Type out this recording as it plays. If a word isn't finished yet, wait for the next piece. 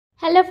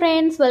Hello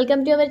friends,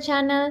 welcome to our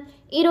channel.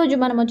 ఈరోజు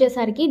మనం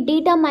వచ్చేసరికి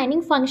డేటా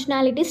మైనింగ్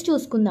ఫంక్షనాలిటీస్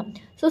చూసుకుందాం.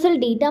 అసలు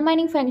డేటా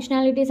మైనింగ్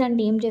ఫంక్షనాలిటీస్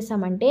అంటే ఏం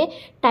చేస్తామంటే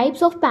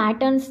టైప్స్ ఆఫ్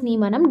ప్యాటర్న్స్ని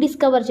మనం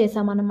డిస్కవర్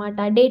చేసామన్నమాట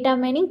డేటా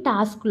మైనింగ్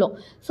టాస్క్లో.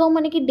 సో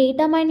మనకి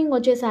డేటా మైనింగ్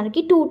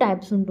వచ్చేసరికి 2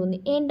 టైప్స్ ఉంటుంది.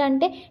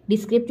 ఏంటంటే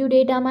descriptive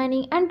data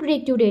mining and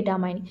predictive data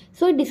mining.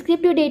 So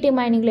descriptive data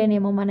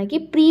మైనింగ్లోనేమో మనకి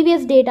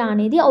ప్రీవియస్ డేటా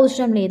అనేది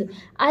అవసరం లేదు.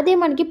 అదే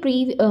మనకి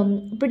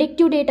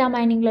ప్రిడిక్టివ్ డేటా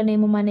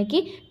మైనింగ్లోనేమో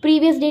మనకి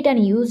ప్రీవియస్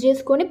డేటాని యూజ్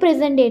చేసుకొని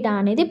ప్రెజెంట్ డేటా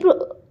అనేది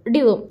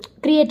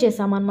క్రియేట్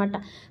చేస్తామన్నమాట.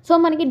 సో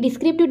మనకి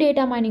డిస్క్రిప్టివ్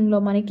డేటా మైనింగ్లో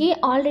మనకి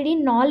ఆల్రెడీ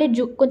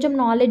కొంచెం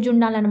నాలెడ్జ్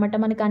ఉండాలన్నమాట,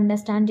 మనకి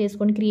అండర్స్టాండ్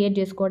చేసుకొని క్రియేట్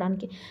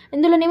చేసుకోవడానికి.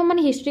 ఇందులోనేమో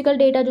మన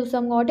హిస్టరికల్ డేటా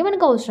చూస్తాం కాబట్టి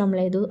మనకు అవసరం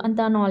లేదు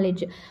అంత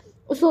నాలెడ్జ్.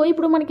 సో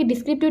ఇప్పుడు మనకి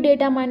డిస్క్రిప్టివ్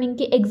డేటా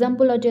మైనింగ్కి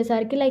ఎగ్జాంపుల్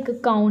వచ్చేసరికి లైక్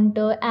కౌంట్,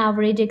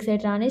 యావరేజ్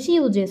ఎక్సెట్రా అనేసి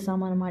యూజ్ చేస్తాం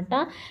అనమాట.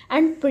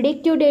 అండ్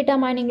ప్రిడిక్టివ్ డేటా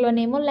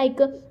మైనింగ్లోనేమో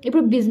లైక్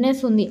ఇప్పుడు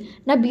బిజినెస్ ఉంది,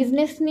 నా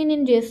బిజినెస్ని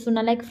నేను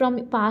చేస్తున్నా like from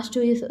past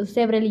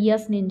several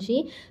years నుంచి.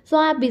 సో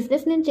ఆ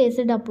బిజినెస్ నేను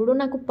చేసేటప్పుడు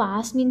నాకు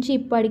పాస్ట్ నుంచి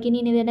ఇప్పటికీ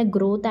నేను ఏదైనా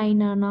గ్రోత్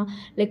అయినానా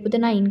లేకపోతే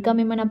నా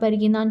ఇన్కమ్ ఏమైనా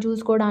పెరిగిందా అని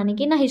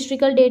చూసుకోవడానికి నా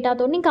హిస్టరికల్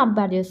డేటాతో నేను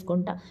కంపేర్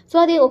చేసుకుంటా. సో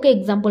అది ఒక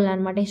ఎగ్జాంపుల్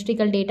అనమాట,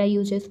 హిస్టరికల్ డేటా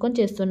యూజ్ చేసుకొని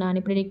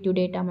చేస్తున్నాను predictive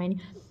data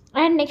mining.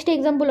 And next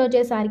example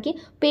వచ్చేసరికి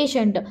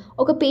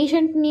ఒక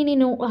పేషెంట్ని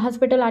నేను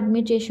హాస్పిటల్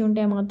అడ్మిట్ చేసి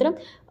ఉంటే మాత్రం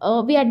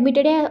వి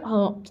admitted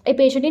A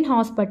patient in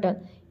hospital.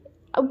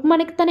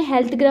 మనకి తన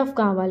హెల్త్ గ్రాఫ్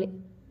కావాలి.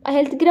 ఆ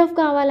హెల్త్ గ్రాఫ్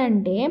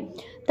కావాలంటే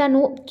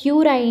తను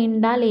క్యూర్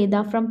అయ్యిందా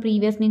లేదా ఫ్రమ్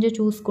ప్రీవియస్ నుంచి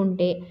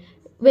చూసుకుంటే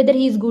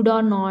whether he's good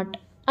or not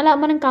అలా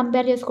మనం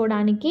కంపేర్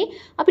చేసుకోవడానికి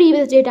ఆ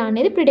ప్రీవియస్ డేటా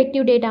అనేది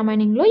ప్రిడిక్టివ్ డేటా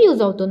మైనింగ్లో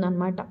యూజ్ అవుతుంది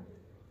అనమాట.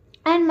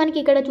 అండ్ మనకి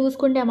ఇక్కడ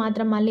చూసుకుంటే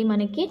మాత్రం మళ్ళీ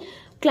మనకి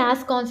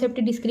class concept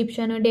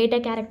description, data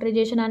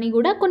characterisation అని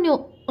కూడా కొన్ని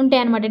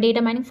ఉంటాయి అన్నమాట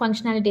డేటా మైనింగ్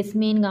ఫంక్షనాలిటీస్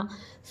మెయిన్గా.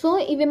 సో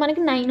ఇవి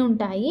మనకి 9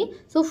 ఉంటాయి.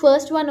 సో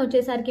ఫస్ట్ వన్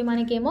వచ్చేసరికి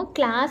మనకేమో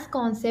క్లాస్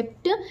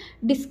కాన్సెప్ట్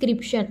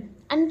డిస్క్రిప్షన్.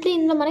 అంటే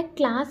ఇందులో మనకి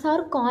class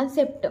are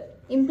concept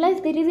implies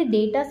there is a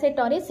data set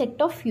or a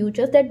set of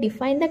features that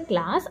define the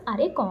class or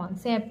a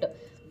concept.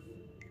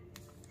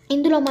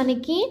 ఇందులో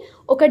మనకి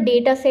ఒక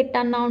డేటా సెట్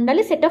అన్న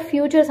ఉండాలి, సెట్ ఆఫ్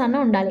ఫ్యూచర్స్ అన్న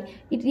ఉండాలి.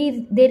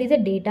 There is a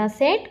data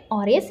set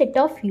are A set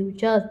of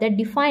futures that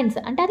defines,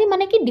 అంటే అది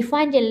మనకి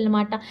డిఫైన్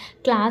చేయాలన్నమాట.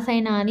 క్లాస్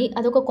అయినా అని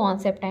అదొక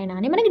కాన్సెప్ట్ అయినా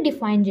అని మనకి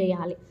డిఫైన్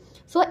చేయాలి.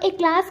 So a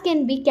class can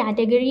be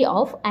category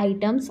of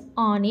items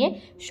on a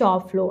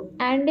shop floor,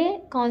 and a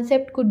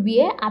concept could be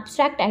a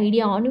abstract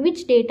idea on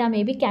which data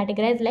may be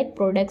categorized like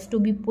products to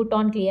be put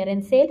on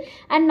clearance sale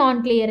and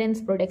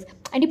non-clearance products.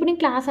 And ఇప్పుడు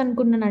నేను class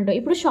అనుకున్నానంటే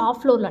ఇప్పుడు shop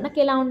ఫ్లోర్లో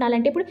నాకు ఎలా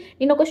ఉండాలంటే ఇప్పుడు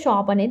నేను ఒక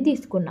షాప్ అనేది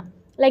తీసుకున్నా,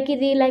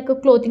 ఇది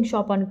క్లోతింగ్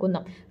షాప్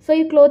అనుకుందాం. సో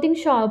ఈ క్లోతింగ్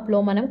షాప్లో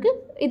మనకి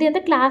ఇది ఎంత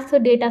క్లాస్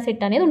డేటా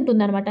సెట్ అనేది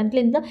ఉంటుంది అనమాట. అంటే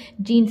ఇందులో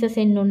జీన్సెస్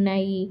ఎన్ని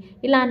ఉన్నాయి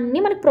ఇలా అన్నీ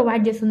మనకు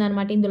ప్రొవైడ్ చేస్తుంది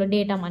అనమాట ఇందులో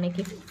డేటా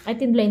మనకి.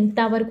 అయితే ఇందులో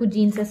ఎంతవరకు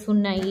జీన్సెస్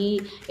ఉన్నాయి,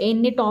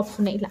 ఎన్ని టాప్స్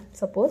ఉన్నాయి, ఇలా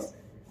సపోజ్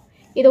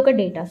ఇది ఒక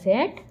డేటా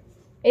సెట్.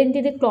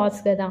 ఇది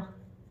క్లాత్స్ కదా,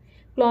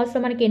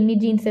 క్లాత్స్లో మనకి ఎన్ని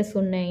జీన్సెస్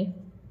ఉన్నాయి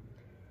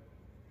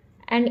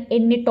అండ్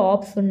ఎన్ని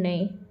టాప్స్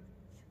ఉన్నాయి,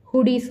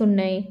 హుడీస్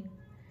ఉన్నాయి,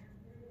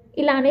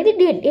 ఇలా అనేది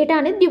డేటా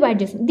అనేది డివైడ్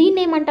చేస్తుంది. దీన్ని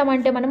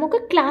ఏమంటామంటే మనం ఒక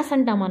క్లాస్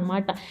అంటాం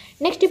అనమాట.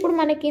 నెక్స్ట్ ఇప్పుడు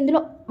మనకి ఇందులో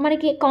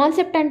మనకి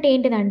కాన్సెప్ట్ అంటే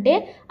ఏంటిదంటే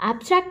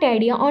abstract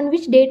idea on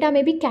which data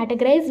may be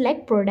categorise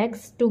like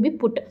products to be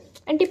put.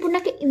 అంటే ఇప్పుడు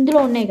నాకు ఇందులో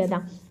ఉన్నాయి కదా,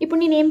 ఇప్పుడు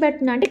నేను ఏం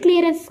పెడుతున్నా అంటే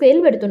క్లియరెన్స్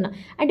సేల్ పెడుతున్నా.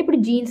 అంటే ఇప్పుడు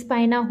జీన్స్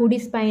పైన,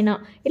 హుడీస్ పైన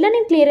ఇలా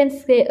నేను క్లియరెన్స్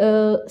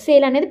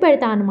సేల్ అనేది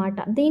పెడతా అనమాట.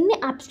 దీన్ని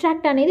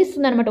అబ్స్ట్రాక్ట్ అనేది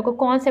ఇస్తుంది అనమాట, ఒక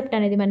కాన్సెప్ట్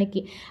అనేది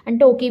మనకి.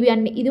 అంటే ఓకే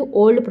ఇది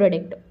ఓల్డ్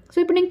ప్రోడక్ట్, సో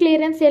ఇప్పుడు నేను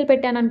క్లియరెన్స్ సేల్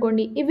పెట్టాను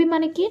అనుకోండి, ఇవి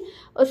మనకి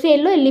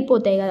సేల్లో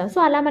వెళ్ళిపోతాయి కదా. సో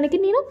అలా మనకి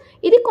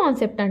ఇది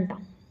కాన్సెప్ట్ అంట.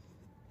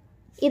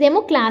 ఇదేమో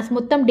క్లాస్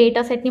మొత్తం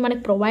డేటా సెట్ని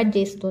మనకి ప్రొవైడ్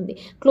చేస్తుంది.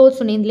 క్లోత్స్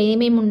ఉన్నాయి, ఇందులో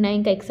ఏమేమి ఉన్నాయి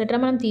ఇంకా ఎక్సెట్రా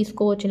మనం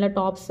తీసుకోవచ్చు ఇలా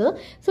టాప్స్.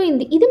 సో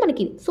ఇది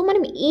మనకి. సో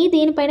మనం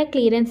దేనిపైన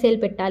క్లియరెన్స్ సేల్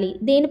పెట్టాలి,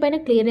 దేనిపైన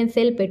క్లియరెన్స్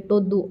సేల్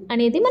పెట్టొద్దు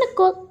అనేది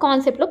మనకు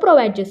కాన్సెప్ట్లో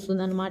ప్రొవైడ్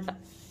చేస్తుంది అనమాట.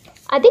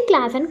 అది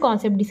class and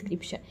concept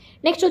description.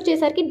 Next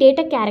వచ్చేసరికి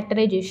డేటా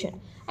క్యారెక్టరైజేషన్.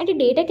 అంటే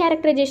డేటా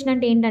క్యారెక్టరైజేషన్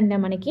అంటే ఏంటంటే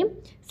మనకి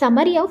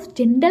summary of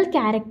general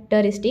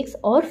characteristics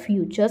are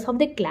features of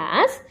the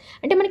class.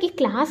 అంటే మనకి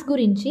క్లాస్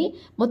గురించి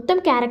మొత్తం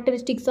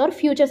క్యారెక్టరిస్టిక్స్ ఆర్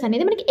ఫ్యూచర్స్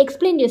అనేది మనకి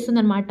ఎక్స్ప్లెయిన్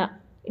చేస్తుంది అనమాట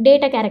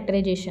data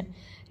characterisation,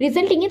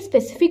 resulting in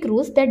specific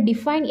rules that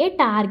define A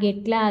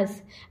target class.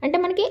 అంటే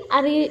మనకి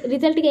అది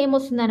రిజల్ట్గా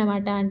ఏమొస్తుంది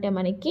అనమాట అంటే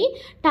మనకి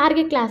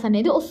టార్గెట్ క్లాస్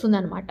అనేది వస్తుంది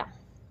అనమాట.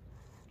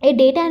 ఏ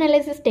data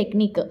analysis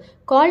technique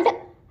called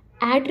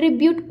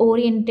attribute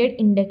oriented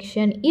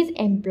induction is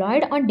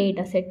employed on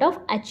data set of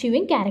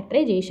achieving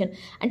characterization.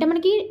 అంటే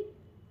మనకి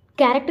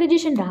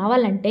క్యారెక్టరైజేషన్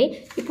రావాలంటే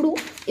ఇప్పుడు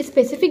ఈ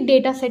స్పెసిఫిక్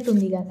డేటా సెట్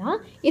ఉంది కదా,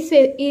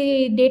 ఈ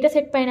డేటా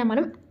సెట్ పైన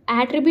మనం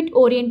అట్రిబ్యూట్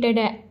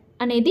ఓరియంటెడ్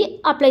అనేది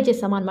అప్లై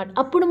చేస్తాం అనమాట.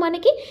 అప్పుడు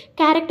మనకి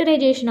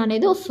క్యారెక్టరైజేషన్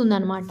అనేది వస్తుంది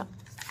అనమాట.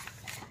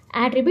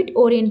 attribute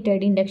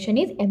oriented induction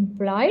is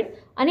employed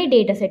on a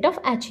data set of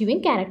achieving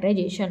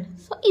characterization.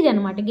 So ఇది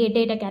అనమాట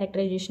డేటా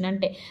క్యారెక్టరైజేషన్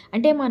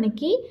అంటే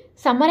మనకి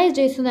సమ్మరైజ్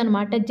చేస్తుంది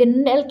అనమాట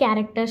జనరల్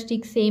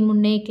క్యారెక్టరిస్టిక్స్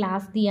ఏమున్నాయి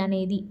క్లాస్ది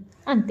అనేది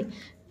అంతే.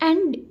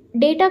 అండ్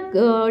డేటా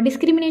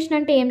డిస్క్రిమినేషన్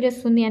అంటే ఏం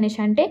చేస్తుంది అనేసి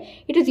అంటే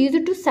it is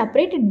used to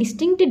separate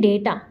distinct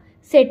data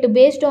set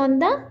based on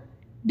the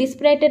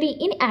disparity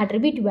in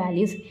attribute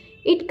values.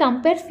 It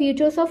compares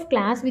features of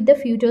class with the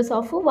features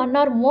of one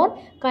or more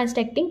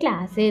constructing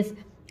classes.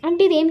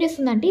 అంటే ఇది ఏం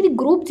చేస్తుందంటే ఇది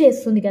గ్రూప్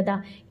చేస్తుంది కదా,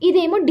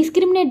 ఇదేమో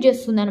డిస్క్రిమినేట్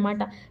చేస్తుంది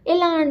అనమాట.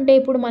 ఎలా అంటే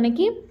ఇప్పుడు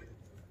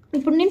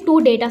నేను 2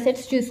 డేటా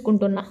సెట్స్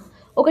చూసుకుంటున్నా.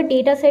 ఒక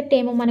డేటా సెట్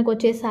ఏమో మనకు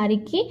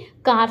వచ్చేసరికి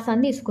కార్స్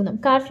అని తీసుకుందాం.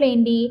 కార్స్లో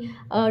ఏంటి,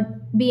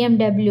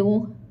 BMW,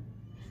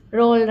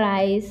 రోల్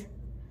రైస్,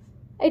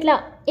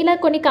 ఇలా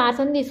కొన్ని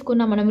కార్స్ అని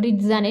తీసుకున్నాం మనం,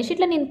 రిడ్జ్ అనేసి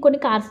ఇట్లా నేను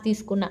కొన్ని కార్స్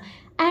తీసుకున్నా.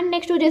 అండ్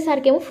నెక్స్ట్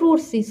వచ్చేసరికి ఏమో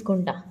ఫ్రూట్స్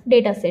తీసుకుంటా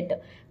data set.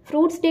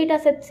 Fruits data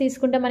set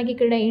తీసుకుంటే మనకి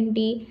ఇక్కడ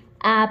ఏంటి,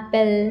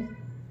 యాపిల్,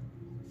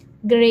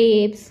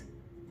 గ్రేప్స్,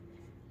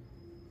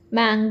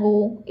 మ్యాంగో,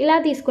 ఇలా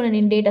తీసుకున్నాను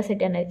నేను డేటా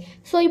సెట్ అనేది.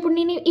 సో ఇప్పుడు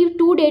నేను ఇవి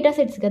 2 డేటా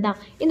సెట్స్ కదా,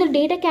 ఇందులో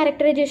డేటా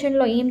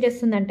క్యారెక్టరైజేషన్లో ఏం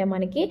చేస్తుందంటే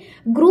మనకి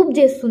గ్రూప్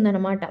చేస్తుంది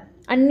అనమాట.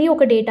 అన్నీ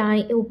ఒక డేటా,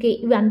 ఓకే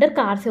ఇవి అండర్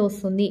కార్సే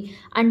వస్తుంది,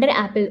 అండర్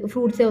యాపిల్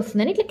ఫ్రూట్సే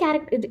వస్తుందని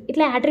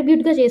ఇట్లా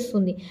యాట్రిబ్యూట్గా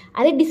చేస్తుంది.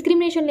 అదే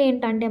డిస్క్రిమినేషన్లో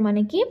ఏంటంటే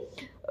మనకి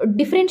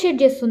డిఫరెన్షియేట్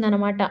చేస్తుంది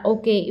అనమాట.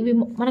 ఓకే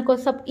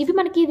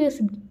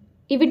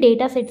ఇవి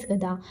డేటా సెట్స్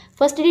కదా,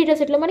 ఫస్ట్ డేటా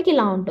సెట్లో మనకి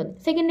ఇలా ఉంటుంది,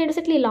 సెకండ్ డేటా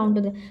సెట్లో ఇలా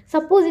ఉంటుంది.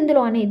 సపోజ్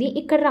ఇందులో అనేది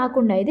ఇక్కడ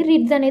రాకుండా ఇది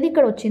రిడ్జ్ అనేది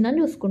ఇక్కడ వచ్చిందని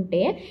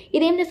చూసుకుంటే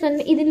ఇది ఏం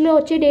చేస్తుంది, ఇదిలో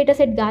వచ్చే డేటా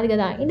సెట్ కాదు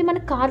కదా, ఇది మన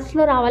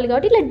కార్స్లో రావాలి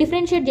కాబట్టి ఇలా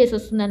డిఫరెన్షియేట్ చేసి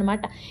వస్తుంది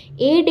అనమాట.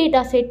 ఏ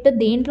డేటా సెట్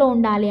దేంట్లో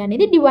ఉండాలి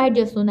అనేది డివైడ్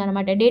చేస్తుంది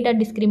అనమాట డేటా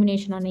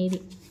డిస్క్రిమినేషన్ అనేది.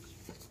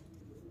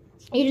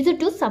 It is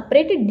to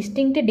separate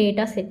distinct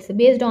data sets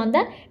based on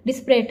the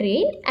disparity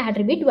in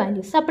attribute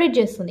values. Separate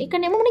చేస్తుంది,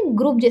 ఇక్కడేమో మనకి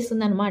గ్రూప్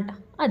చేస్తుంది అనమాట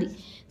అది.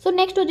 సో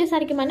నెక్స్ట్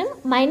వచ్చేసరికి మనం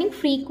mining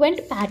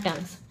frequent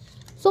patterns.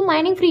 So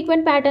mining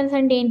frequent patterns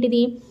అంటే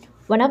ఏంటిది,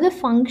 one of the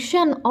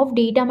function of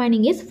data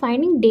mining is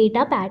finding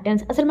data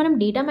patterns. అసలు మనం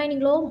డేటా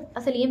మైనింగ్లో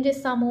అసలు ఏం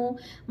చేస్తాము,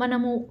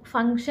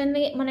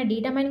 మన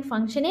డేటా మైనింగ్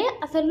ఫంక్షనే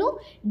అసలు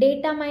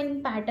డేటా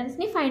మైనింగ్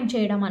ప్యాటర్న్స్ని ఫైండ్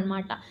చేయడం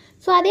అనమాట.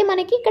 సో అదే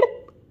మనకి ఇక్కడ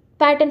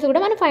ప్యాటర్న్స్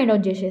కూడా మనం ఫైండ్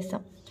అవుట్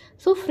చేసేస్తాం.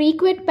 So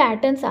frequent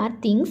patterns are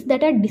things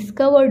that are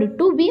discovered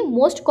to be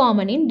most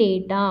common in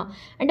data.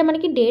 అంటే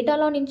మనకి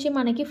డేటాలో నుంచి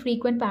మనకి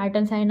ఫ్రీక్వెంట్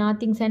ప్యాటర్న్స్ అయినా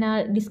థింగ్స్ అయినా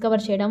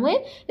డిస్కవర్ చేయడమే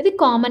ఇది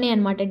కామనే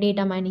అనమాట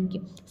డేటా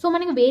మైనింగ్కి. సో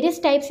మనకి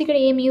వేరియస్ టైప్స్ ఇక్కడ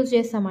ఏం యూజ్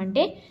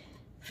చేస్తామంటే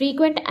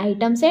frequent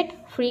item set,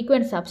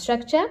 frequent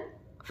substructure,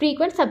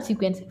 frequent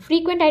సబ్సిక్వెన్స్.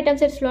 Frequent item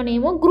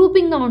సెట్స్లోనేమో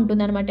గ్రూపింగ్గా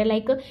ఉంటుంది అనమాట.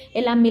 లైక్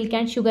ఎలా మిల్క్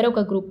అండ్ షుగర్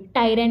ఒక గ్రూప్,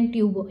 టైర్ అండ్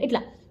ట్యూబ్,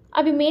 ఇట్లా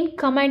అవి మెయిన్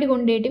కమాండ్గా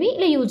ఉండేటివి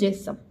ఇలా యూజ్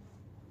చేస్తాం.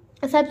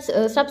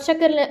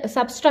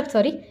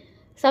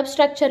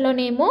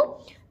 సబ్స్ట్రక్చర్లోనేమో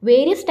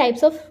various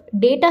types of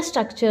data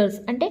structures,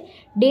 అంటే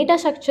డేటా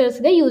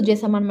స్ట్రక్చర్స్గా యూజ్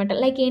చేస్తాం అనమాట.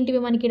 లైక్ ఏంటివి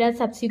మనకి ఇక్కడ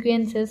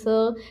సబ్సిక్వెన్సెస్,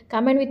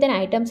 command with an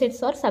item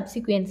sets are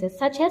సబ్సిక్వెన్సెస్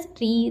such as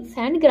trees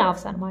and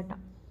graphs అనమాట.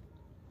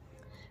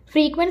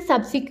 Frequent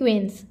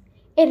సబ్సిక్వెన్స్,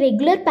 A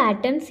regular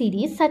pattern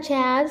series such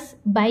as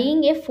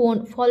buying A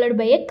phone followed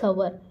by A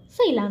cover.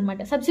 So ఇలా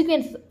అనమాట.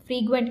 సబ్సిక్వెన్స్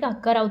ఫ్రీక్వెంట్గా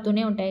అక్కర్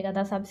అవుతూనే ఉంటాయి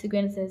కదా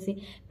సబ్సిక్వెన్సెస్,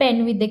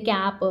 pen with the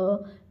cap,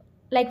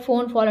 like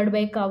phone followed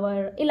by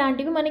cover,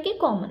 ఇలాంటివి మనకి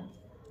common.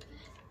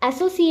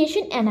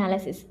 Association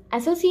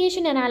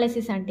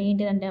analysis అంటే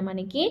ఏంటిదంటే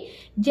మనకి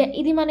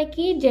ఇది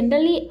మనకి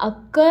generally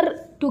అక్కర్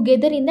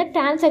together in the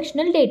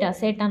transactional data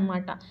set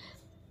అనమాట.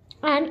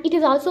 And it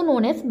is also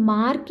known as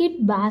market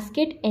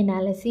basket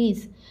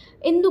analysis.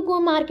 ఎందుకు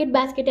మార్కెట్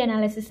బాస్కెట్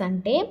అనాలిసిస్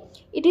అంటే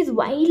it is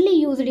widely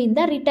used in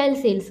the retail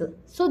sales.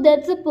 So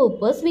that's the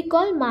purpose we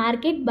call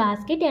market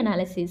basket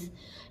analysis.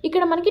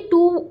 ఇక్కడ మనకి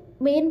 2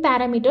 main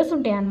parameters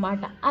ఉంటాయి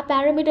అన్నమాట. ఆ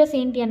parameters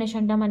ఏంటి అనేసి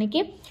అంటే మనకి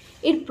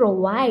it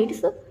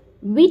provides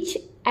which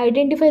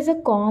identifies a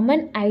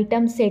common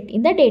item set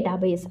in the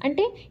database.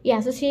 అంటే ఈ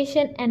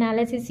అసోసియేషన్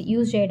అనాలిసిస్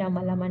యూజ్ చేయడం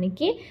వల్ల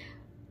మనకి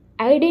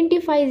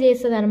ఐడెంటిఫై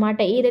చేస్తుంది అనమాట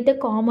ఏదైతే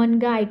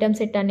కామన్గా ఐటమ్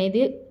సెట్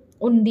అనేది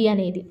ఉంది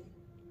అనేది.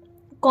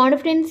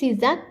 Confidence is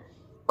the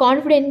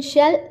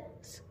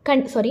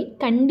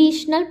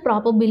conditional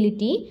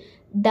probability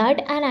that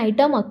an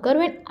item occur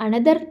when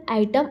another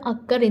item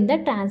occur in the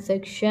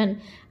transaction.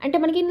 అంటే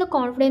మనకి ఇందులో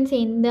కాన్ఫిడెన్స్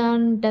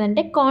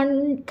ఏంటంటే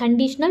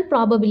కండిషనల్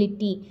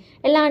ప్రాబబిలిటీ.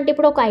 ఎలా అంటే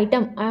ఇప్పుడు ఒక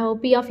item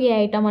P of A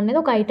item అనేది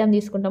ఒక ఐటమ్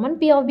తీసుకుంటాం, మనం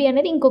పీ ఆఫ్ బి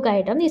అనేది ఇంకొక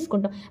ఐటమ్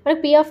తీసుకుంటాం.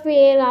 మనకి పీ ఆఫ్ ఏ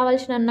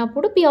కావాల్సిన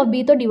అన్నప్పుడు పీ ఆఫ్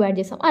బితో డివైడ్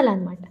చేస్తాం అలా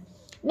అనమాట.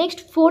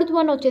 నెక్స్ట్ 4th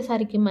వన్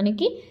వచ్చేసరికి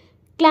మనకి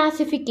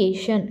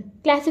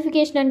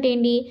క్లాసిఫికేషన్ అంటే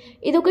ఏంటి,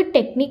 ఇది ఒక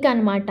టెక్నిక్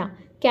అనమాట.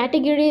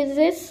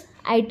 కేటగిరైజెస్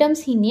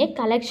items in a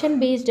collection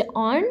based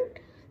on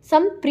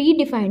some pre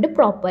defined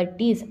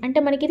properties. అంటే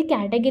మనకి ఇది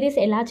కేటగిరీస్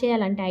ఎలా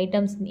చేయాలంటే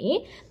ఐటమ్స్ని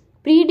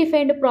ప్రీ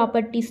డిఫైన్డ్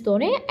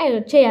ప్రాపర్టీస్తోనే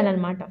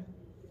చేయాలన్నమాట.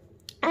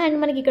 అండ్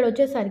మనకి ఇక్కడ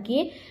వచ్చేసరికి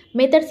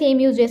మెథడ్స్ ఏం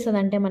యూజ్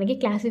చేస్తుందంటే మనకి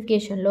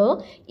క్లాసిఫికేషన్లో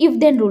ఇఫ్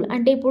దెన్ రూల్.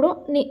 అంటే ఇప్పుడు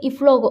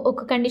ఇఫ్లో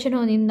ఒక కండిషన్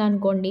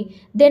ఉందనుకోండి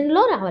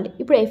దెన్లో రావాలి,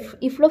 ఇప్పుడు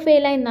ఇఫ్లో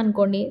ఫెయిల్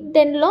అయిందనుకోండి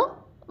దెన్లో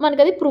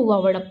మనకు అది ప్రూవ్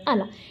అవ్వడం.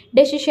 అలా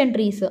decision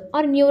trees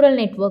are neural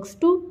networks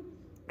to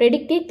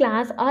predict a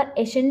class or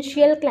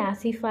essential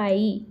classify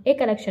a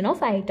collection of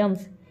items.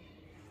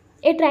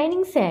 A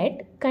training set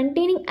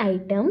containing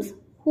items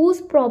whose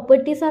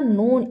properties are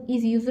known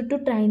is used to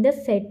train the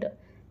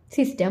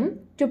system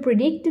to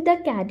predict the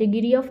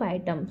category of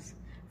items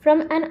from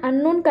an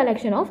unknown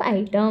collection of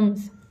items.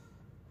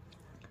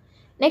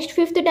 Next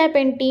 5th type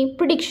enti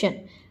prediction.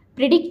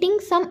 predicting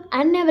some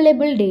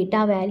unavailable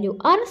data value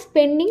or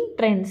spending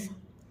trends.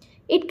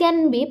 It can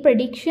be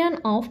prediction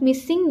of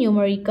missing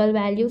numerical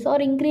values or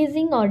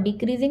increasing or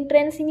decreasing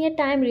trends in a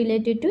time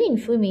related to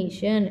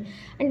information.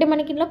 అంటే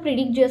మనకి ఇట్లా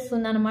predict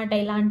చేస్తుంది అనమాట,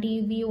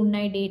 ఇలాంటివి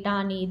ఉన్నాయి data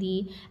అనేది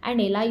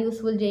and ఎలా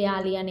useful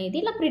చేయాలి అనేది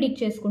ఇలా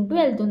ప్రిడిక్ట్ చేసుకుంటూ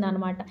వెళ్తుంది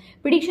అనమాట.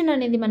 ప్రిడిక్షన్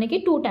అనేది మనకి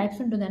 2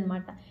 టైప్స్ ఉంటుంది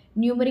అనమాట.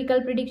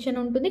 న్యూమరికల్ ప్రిడిక్షన్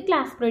ఉంటుంది,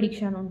 క్లాస్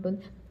ప్రిడిక్షన్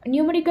ఉంటుంది.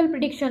 Numerical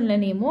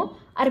ప్రిడిక్షన్లోనేమో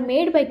are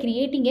made by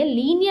creating a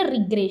linear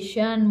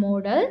regression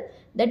model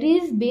that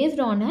is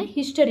based on a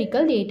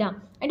historical data.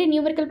 అంటే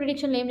న్యూమరికల్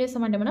ప్రిడిక్షన్లో ఏం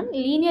చేస్తామంటే మనం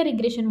లీనియర్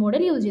రిగ్రెషన్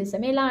మోడల్ యూజ్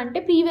చేస్తాం. ఎలా అంటే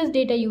ప్రీవియస్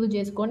డేటా యూజ్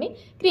చేసుకొని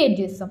క్రియేట్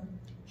చేస్తాం.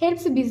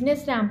 Helps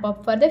business ramp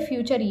up for the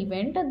future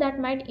event that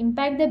might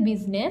impact the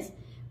business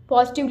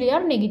positively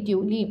are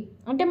negatively.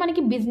 అంటే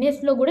మనకి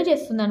బిజినెస్లో కూడా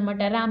చేస్తుంది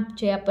అనమాట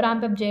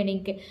ర్యాంప్ అప్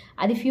చేయడానికి.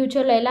 అది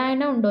ఫ్యూచర్లో ఎలా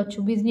అయినా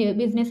ఉండొచ్చు.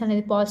 బిజినెస్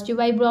అనేది పాజిటివ్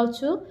వైబ్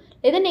రావచ్చు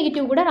లేదా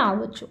నెగిటివ్ కూడా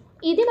రావచ్చు.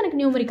 ఇది మనకి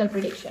న్యూమరికల్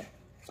ప్రిడిక్షన్.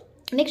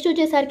 నెక్స్ట్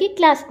వచ్చేసరికి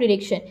class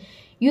prediction.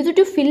 Used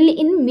to fill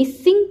in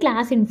missing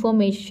class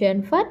information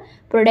for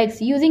products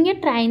using a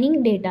training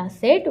data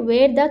set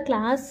where the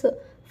class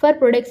for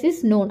products is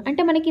known.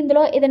 అంటే మనకి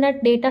ఇందులో ఏదైనా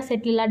డేటా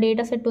సెట్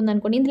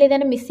ఉందనుకోండి, ఇందులో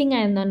ఏదైనా మిస్సింగ్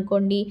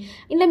అయిందనుకోండి,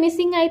 ఇందులో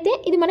మిస్సింగ్ అయితే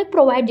ఇది మనకి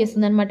ప్రొవైడ్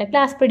చేస్తుంది అనమాట.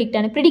 క్లాస్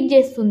ప్రిడిక్ట్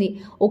చేస్తుంది,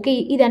 ఓకే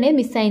ఇది అనేది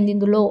మిస్ అయింది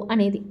ఇందులో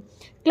అనేది.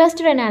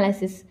 Cluster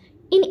analysis.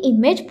 In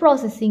image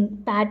processing,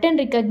 pattern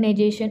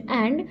recognition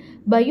and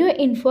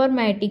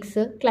bioinformatics,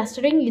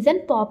 clustering is a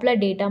popular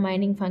data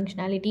mining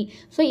functionality.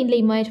 So ఇందులో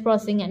ఇమేజ్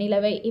ప్రాసెసింగ్ అని ఇలా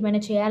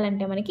ఏమైనా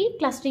చేయాలంటే మనకి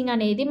క్లస్టరింగ్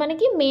అనేది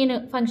మనకి మెయిన్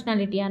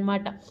ఫంక్షనాలిటీ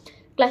అనమాట.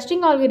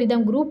 Clustering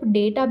algorithm group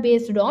data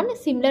based on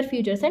similar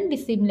features and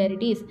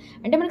dissimilarities.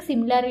 అంటే మనకి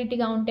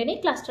సిమిలారిటీగా ఉంటేనే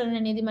క్లస్టర్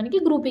అనేది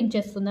మనకి గ్రూపింగ్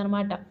చేస్తుంది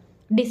అనమాట.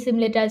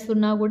 డిసిమిలారిటీస్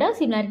ఉన్నా కూడా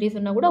సిమిలారిటీస్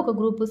ఉన్నా కూడా ఒక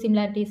గ్రూప్,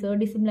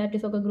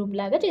 డిసిమిలారిటీస్ ఒక గ్రూప్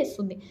లాగా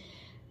చేస్తుంది.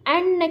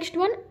 And next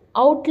one,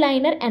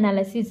 outliner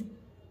analysis.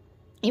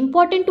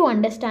 Important to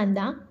understand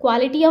the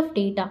quality of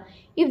data.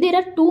 If there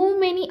are too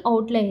many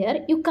outlier,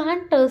 you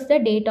can't trust the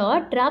data or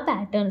draw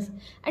patterns.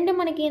 అంటే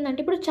మనకి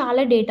ఏంటంటే ఇప్పుడు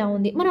చాలా డేటా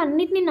ఉంది, మనం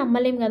అన్నిటిని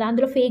నమ్మలేం కదా,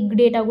 అందులో ఫేక్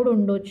డేటా కూడా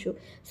ఉండొచ్చు.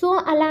 సో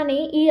అలానే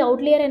ఈ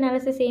అవుట్లయర్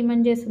అనాలిసిస్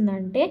ఏమని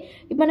చేస్తుందంటే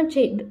మనం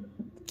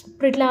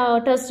ఇట్లా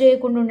ట్రస్ట్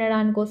చేయకుండా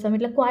ఉండడానికి కోసం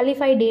ఇట్లా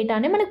క్వాలిఫై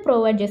డేటానే మనకు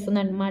ప్రొవైడ్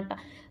చేస్తుంది అనమాట.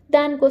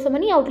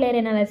 దానికోసమని అవుట్లయర్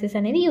అనాలిసిస్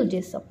అనేది యూజ్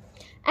చేస్తాం.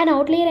 An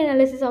outlier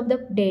analysis of the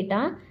data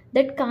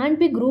that can't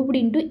be grouped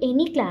into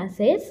any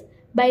classes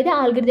by the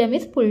algorithm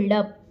is pulled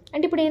up.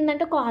 అంటే ఇప్పుడు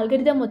ఏంటంటే ఒక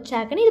ఆల్గరిథం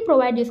వచ్చాకనే ఇది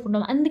ప్రొవైడ్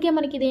చేసుకుంటాం, అందుకే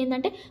మనకి ఇది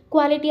ఏంటంటే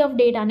క్వాలిటీ ఆఫ్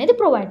డేటా అనేది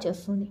ప్రొవైడ్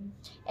చేస్తుంది.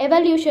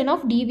 Evolution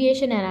of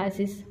deviation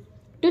analysis.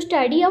 To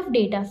study of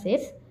data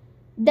sets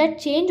that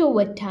change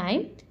over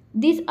time.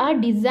 These are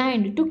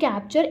designed to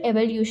capture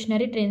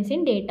evolutionary trends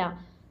in data,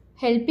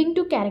 helping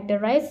to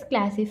characterise,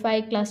 classify,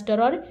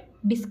 cluster are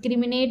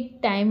discriminate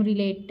time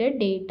related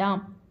data.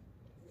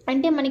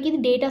 అంటే మనకి ఇది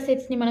data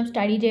సెట్స్ని మనం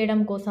study చేయడం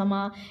కోసమా,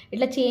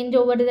 ఇట్లా change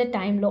over the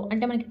టైంలో,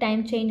 అంటే మనకి టైం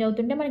చేంజ్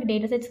అవుతుంటే మనకి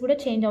డేటా సెట్స్ కూడా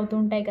చేంజ్ అవుతూ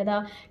ఉంటాయి కదా.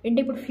 అంటే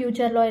ఇప్పుడు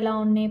ఫ్యూచర్లో ఎలా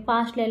ఉన్నాయి,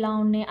 పాస్ట్లో ఎలా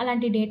ఉన్నాయి,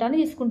 అలాంటి డేటాని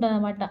తీసుకుంటుంది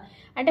అనమాట.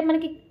 అంటే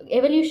మనకి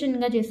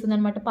ఎవల్యూషన్గా చేస్తుంది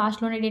అనమాట.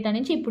 పాస్ట్లోనే డేటా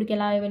నుంచి ఇప్పటికి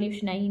ఎలా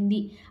ఎవల్యూషన్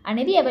అయ్యింది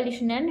అనేది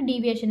ఎవల్యూషన్ అండ్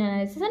డీవియేషన్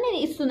అనాలిసిస్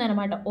అనేది ఇస్తుంది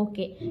అనమాట.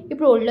 ఓకే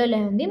ఇప్పుడు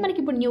ఓల్డ్లో ఉంది,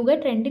 మనకి ఇప్పుడు న్యూగా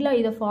ట్రెండ్లో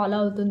ఇదో ఫాలో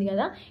అవుతుంది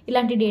కదా,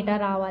 ఇలాంటి డేటా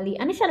రావాలి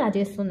అనేసి అలా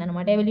చేస్తుంది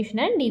అనమాట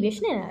evolution and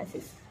deviation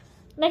analysis.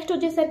 Next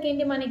వచ్చేసరికి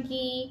ఏంటి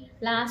మనకి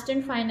last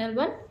and final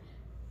one,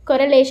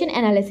 కొరెలేషన్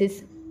analysis.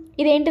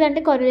 ఇదేంటిదంటే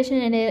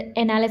కొరెలేషన్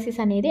analysis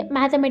అనేది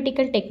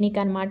మ్యాథమెటికల్ టెక్నిక్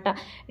అనమాట.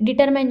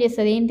 డిటర్మైన్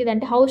చేస్తుంది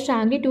ఏంటిదంటే how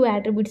strongly 2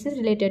 attributes is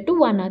related to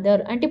one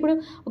other. అంటే ఇప్పుడు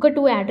ఒక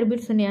 2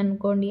 attributes ఉన్నాయి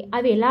అనుకోండి,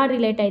 అవి ఎలా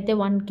రిలేట్ అయితే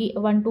 1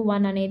 to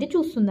 1 అనేది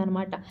చూస్తుంది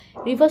అనమాట.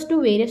 Refers to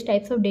various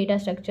types of data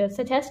structures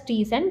such as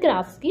trees and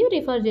గ్రాఫ్స్కి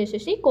refer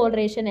చేసేసి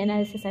కోరిలేషన్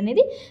అనాలిసిస్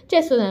అనేది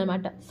చేస్తుంది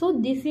అనమాట. So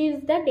this is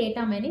the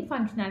data mining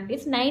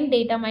functionalities. 9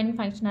 data mining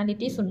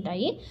functionalities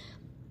ఉంటాయి.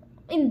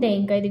 ఇంతే,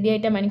 ఇంకా ఇది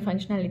డేటా మైనింగ్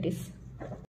ఫంక్షనాలిటీస్.